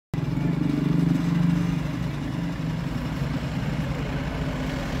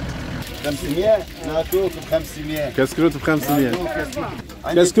500 نعطوك ب 500. كاسكروت ب 500.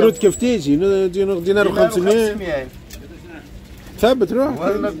 كاسكروت كفتاجي دينار و 500. ثابت روح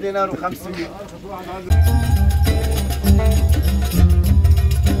والله بدينار و 500.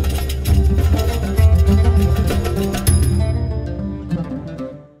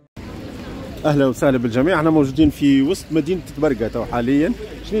 اهلا وسهلا بالجميع. احنا موجودين في وسط مدينه بطبرقة تو حاليا.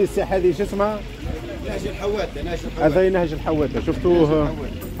 شنو هي الساحه هذه شو اسمها؟ نهج الحواته. هذا نهج الحواته. شفتوه؟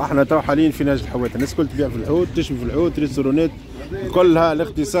 احنا تو حاليا في نهج الحواته. الناس الكل تبيع في الحوت، تشوي في الحوت، ريستورونات كلها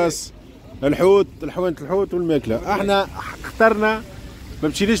الاختصاص الحوت، الحوانت الحوت والماكله. احنا اخترنا ما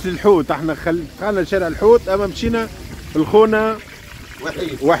مشيناش للحوت، احنا دخلنا لشارع الحوت، اما مشينا لخونا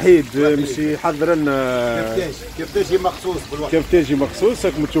وحيد مشي يحضر لنا كفتاجي مخصوص بالوقت. كفتاجي مخصوص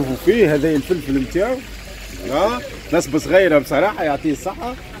راكم تشوفوا فيه. هذا الفلفل نتاعو نسبة صغيرة بصراحة، يعطيه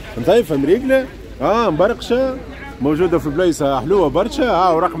الصحة، نظيفة مريقلة مبرقشة، موجودة في بلايصة حلوة برشا.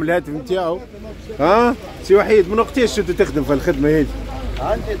 ورقم الهاتف نتاعو. سي وحيد، من وقتاش انت تخدم في الخدمة هذه؟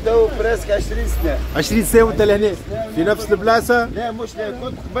 عندي تو براسك 20 سنة. 20 سنة وانت لهنا في نفس البلاصة؟ لا مش لا،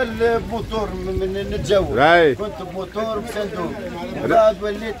 كنت قبل بموتور نتجوز. كنت بموتور بصندوق، وبعد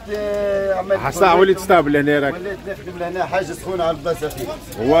وليت عملت ساعة وليت ستابل هنا راك؟ وليت نخدم لهنا حاجة سخونة على البلاصة فيه.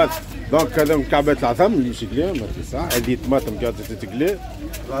 واضح. دونك هذا مكعبات العظم اللي يمشي كلاه ما في ساعة. هذه طماطم قاعدة تتقلى.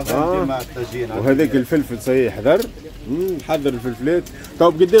 مع الطاجين. وهذاك الفلفل صحيح حذر. حضر الفلفلات.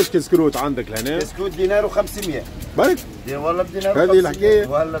 طيب قداش كسكروت عندك لهنا؟ كسكروت دينار و500. برك؟ والله بدينار و500. هذه الحكاية؟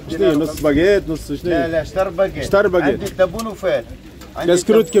 والله بدينار. نص باجيت نص شنو؟ لا شطر باجيت. شطر باجيت. عندي تبون وفات.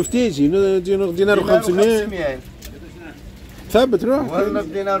 كسكروت كفتاجي دينار و500. ثابت روح؟ والله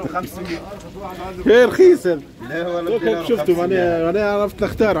بدينار و500. غير رخيص هذا. لا والله بدينار و500. شفتوا معناها عرفت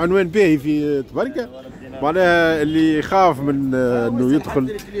نختار عنوان باهي في بطبرقة. معناها اللي يخاف من انه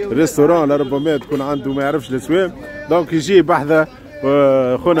يدخل ريستوران لربما تكون عنده ما يعرفش الاسواق، دونك يجي بحذا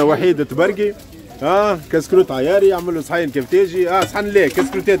خونا وحيد تبرقي. كاسكروت عياري، يعمل له صحين كفتاجي. صحن لا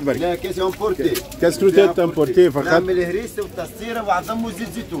كاسكروتات برك. لا كاس امبورتي. كاسكروتات امبورتي فقط. نعمل هريسه وتصيره وعظم وزيت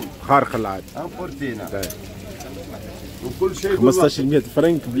زيتون. خارق العاده. امبورتينا. وكل شيء 1500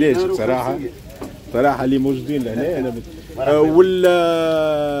 فرنك بلاش بصراحه. صراحه اللي موجودين لهنا انا ولا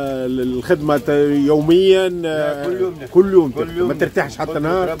الخدمه يوميا؟ كل يوم ما ترتاحش حتى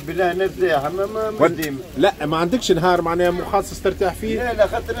نهار؟ ربي لا نرتاح ما ديما. لا ما عندكش نهار معناها مخصص ترتاح فيه؟ لا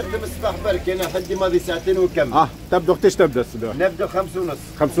خاطر نخدم الصباح برك. انا حدي ماضي ساعتين ونكمل. تبدا وقتاش تبدا الصباح؟ نبدا 5:30.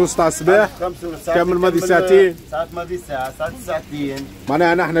 5:30 تاع الصباح؟ 5:30. كمل ماضي ساعتين؟ ساعات ماضي ساعه، ساعات ساعتين.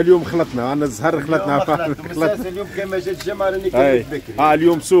 معناها نحن اليوم خلطنا، عندنا الزهر خلطنا. اليوم كما جات الجمعه راني كملت بكري.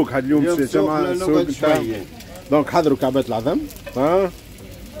 اليوم سوق، هذا اليوم جمعه سوق. دونك حضروا كعبات العظم.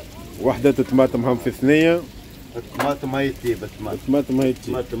 وحدة الطماطم هم في ثنية. الطماطم هاي طيبة. الطماطم هاي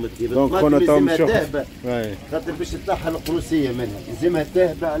طيبة. دونك خونا تو مشخشخ. خاطر باش تطلعها القروسية منها لازمها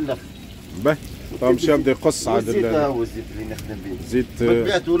تهبة على الاخر. باهي. تو مش يبدا يقص عاد الزيت. هو الزيت اللي نخدم به. زيت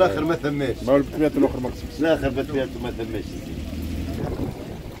بطبيعته الاخر ما ثماش. بطبيعته الاخر ما قصش. الاخر بطبيعته ما ثماش الزيت.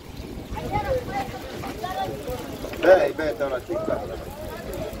 باهي تو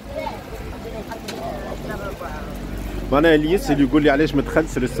معناها اللي يسأل يقول لي علاش ما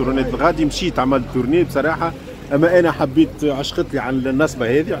دخلتش ريستورانات الغادي. مشيت عملت تورني بصراحه، اما انا حبيت عشقت لي على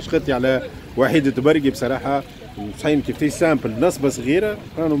النصبه هذه، عشقت لي على وحيد تبرقي بصراحه. صحين كيف سامبل نصبه صغيره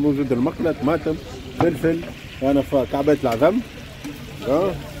كانوا موجود المقله، طماطم، فلفل، انا كعبات العظم.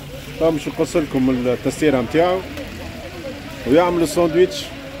 باش نقص لكم التسيره نتاعو. ويعمل الساندويتش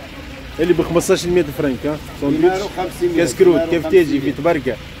اللي ب 1500 فرنك. ساندويتش كاسكروت كفتاجي في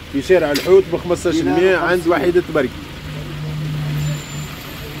تبرقة في شارع الحوت ب 1500 عند وحيد تبرقي.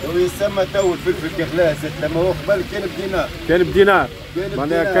 ويسمى تو الفلفل كخلاص، لما هو قبل كان بدينار.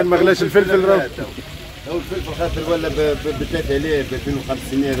 معناها كان ما غلاش الفلفل. تو الفلفل خاطر ولا ب 3000 ب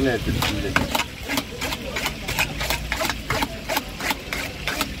 2500 غلات.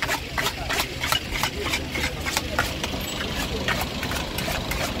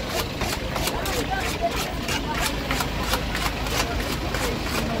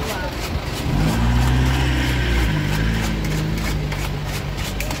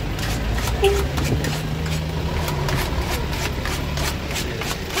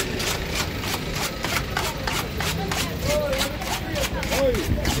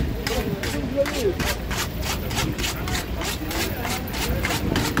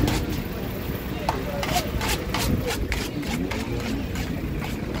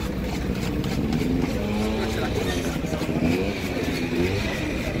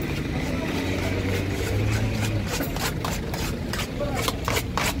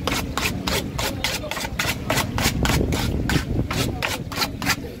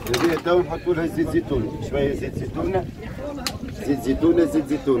 تو نحطوا لها زيت زيتون، شويه زيت زيتونه زيت زيتونه زيت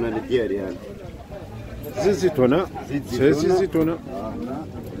زيتونه الدياري هذا. زيت زيتونه. زيت زيتونه.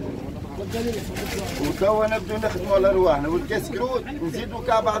 وتوا نبدو نخدموا على رواحنا والكسكروت نزيدوا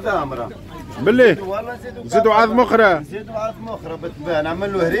كعب عظام راه. بالله نزيدوا عظم اخرى. نزيدوا عظم اخرى بالطبيعه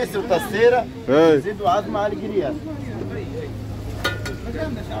نعمل له هريسه وتصيره نزيدوا عظمه على القريان.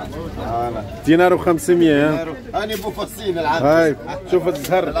 دينار و500 هاني بوفصين العظم. هاي شوف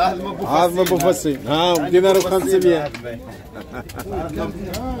الزهر عظمه بوفصين. ها دينار و500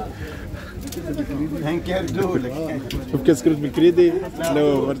 هنكردولك. شوف كسكروت بالكريدي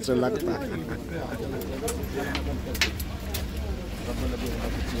لو برشا اللقطه.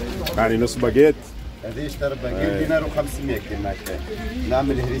 يعني نص باجيت. هذه اشترى باجيت دينار و500 كما هكا.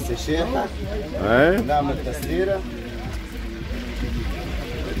 نعمل هريسه شيخه. نعمل تسريره.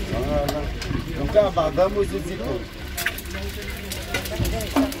 وكعب عظام وزيت زيتون.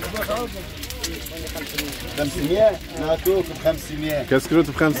 500 نعطوك ب 500. كسكروت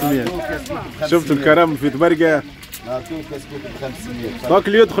ب 500. شفتوا الكرم في طبرقة؟ نعطوك كسكروت ب 500. دونك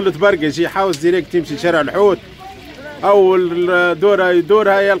اللي يدخل لطبرقة يجي يحاوس ديريكت يمشي شارع الحوت. أول دورة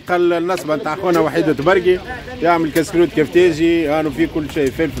يدورها يلقى النصبة نتاع خونا وحيد طبرقي يعمل كسكروت كفتاجي هانو فيه كل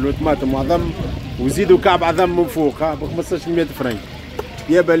شيء فلفل وطماطم وعظم وزيدوا كعب عظم من فوق ب 1500 فرنك.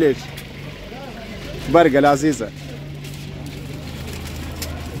 يا بلاش. طبرقة العزيزة.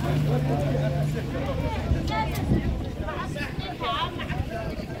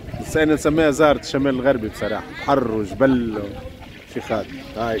 أنا نسميها زهرة الشمال الغربي بصراحة، حر وجبل وشيخات.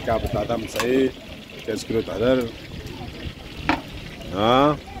 هاي كعبة العظام صحيح، كسكروت عذر.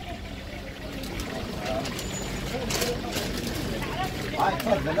 هاي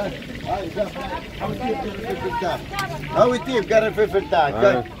تفضل هاي حاول تجيب الفلفل تاعك. هاوي تجيب قرر الفلفل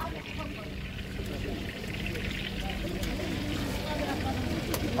تاعك.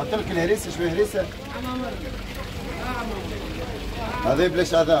 حط لك الهريسه شويه هريسه. هذا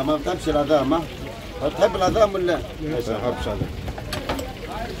بلاش عظام ما بتحبش العظام ها؟ تحب العظام ولا؟ ما نحبش عظام.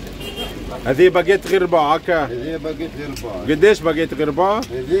 هذه باقيت غير ربع هكا. هذه باقيت غير ربع. قداش باقيت غير ربع؟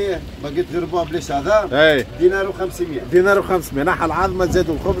 هذه باقيت غير ربع بلاش عظام. اي دينار و500. دينار و500 نحى العظمه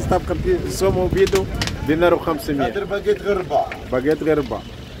زادوا الخبز تبقى السومه وبيدو دينار و500. خاطر باقيت غير ربع. باقيت غير ربع.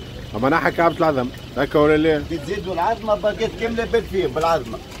 اما نحى كعبة العظم هكا ولا لا؟ كي تزيدوا العظمه باقيت كامله ب2000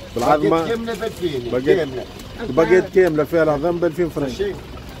 بالعظمه. بالعظمه باقيت كامله ب2000 كامله. باقيت كامله فيها العظم ب2000 فرنك.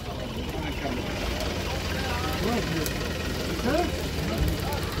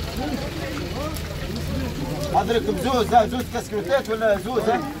 حضرتك بزوز زوز كسكروتات ولا زوز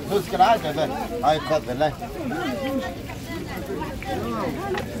زوز كالعاده. هاي تفضل هاي.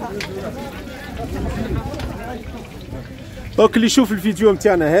 دونك اللي يشوف الفيديو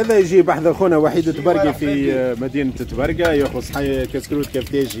نتاعنا هذا يجي بحث خونا وحيد طبرقي في مدينه طبرقة ياخذ صحيح كسكروت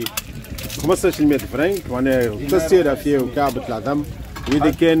كفتاجي 1500 فرنك معناها تسيره فيه وكعبة العظم.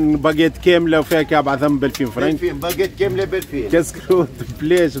 واذا كان باقيت كامله وفيها كعب عظم ب 2000 فرنك. باقيت كامله ب 2000. كسكروت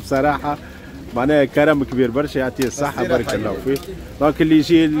بلاش بصراحه معناها كرم كبير برشا يعطيه الصحه بارك الله فيه. دونك اللي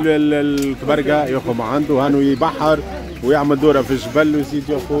يجي لطبرقة ياخذ ما عنده هانو يبحر ويعمل دوره في الجبل ويزيد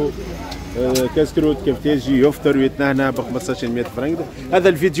ياخذ كسكروت كفتاجي يفطر ويتنهنى ب 1500 فرنك. هذا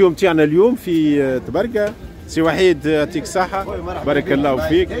الفيديو نتاعنا اليوم في طبرقة. سي وحيد يعطيك الصحة بارك الله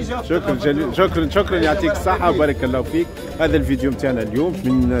فيك. شكرا يعطيك الصحة بارك الله فيك. هذا الفيديو نتاعنا اليوم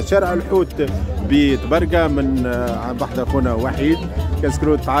من شارع الحوت بطبرقة من بحث اخونا وحيد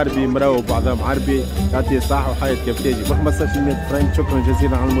كسكروت عربي مروب عظام عربي يعطيه الصحة وحياة كفتاجي ب 1500 فرنك. شكرا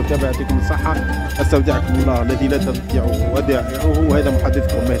جزيلا على المتابعة يعطيكم الصحة. استودعكم الله الذي لا تضيع ودائعه. وهذا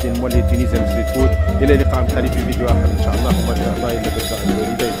محدثكم مهدي المولي تونيزيان ستريت فود. الى لقاء قريب في فيديو اخر ان شاء الله. وما شاء الله الا بالله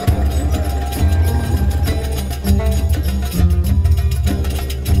الوالدين.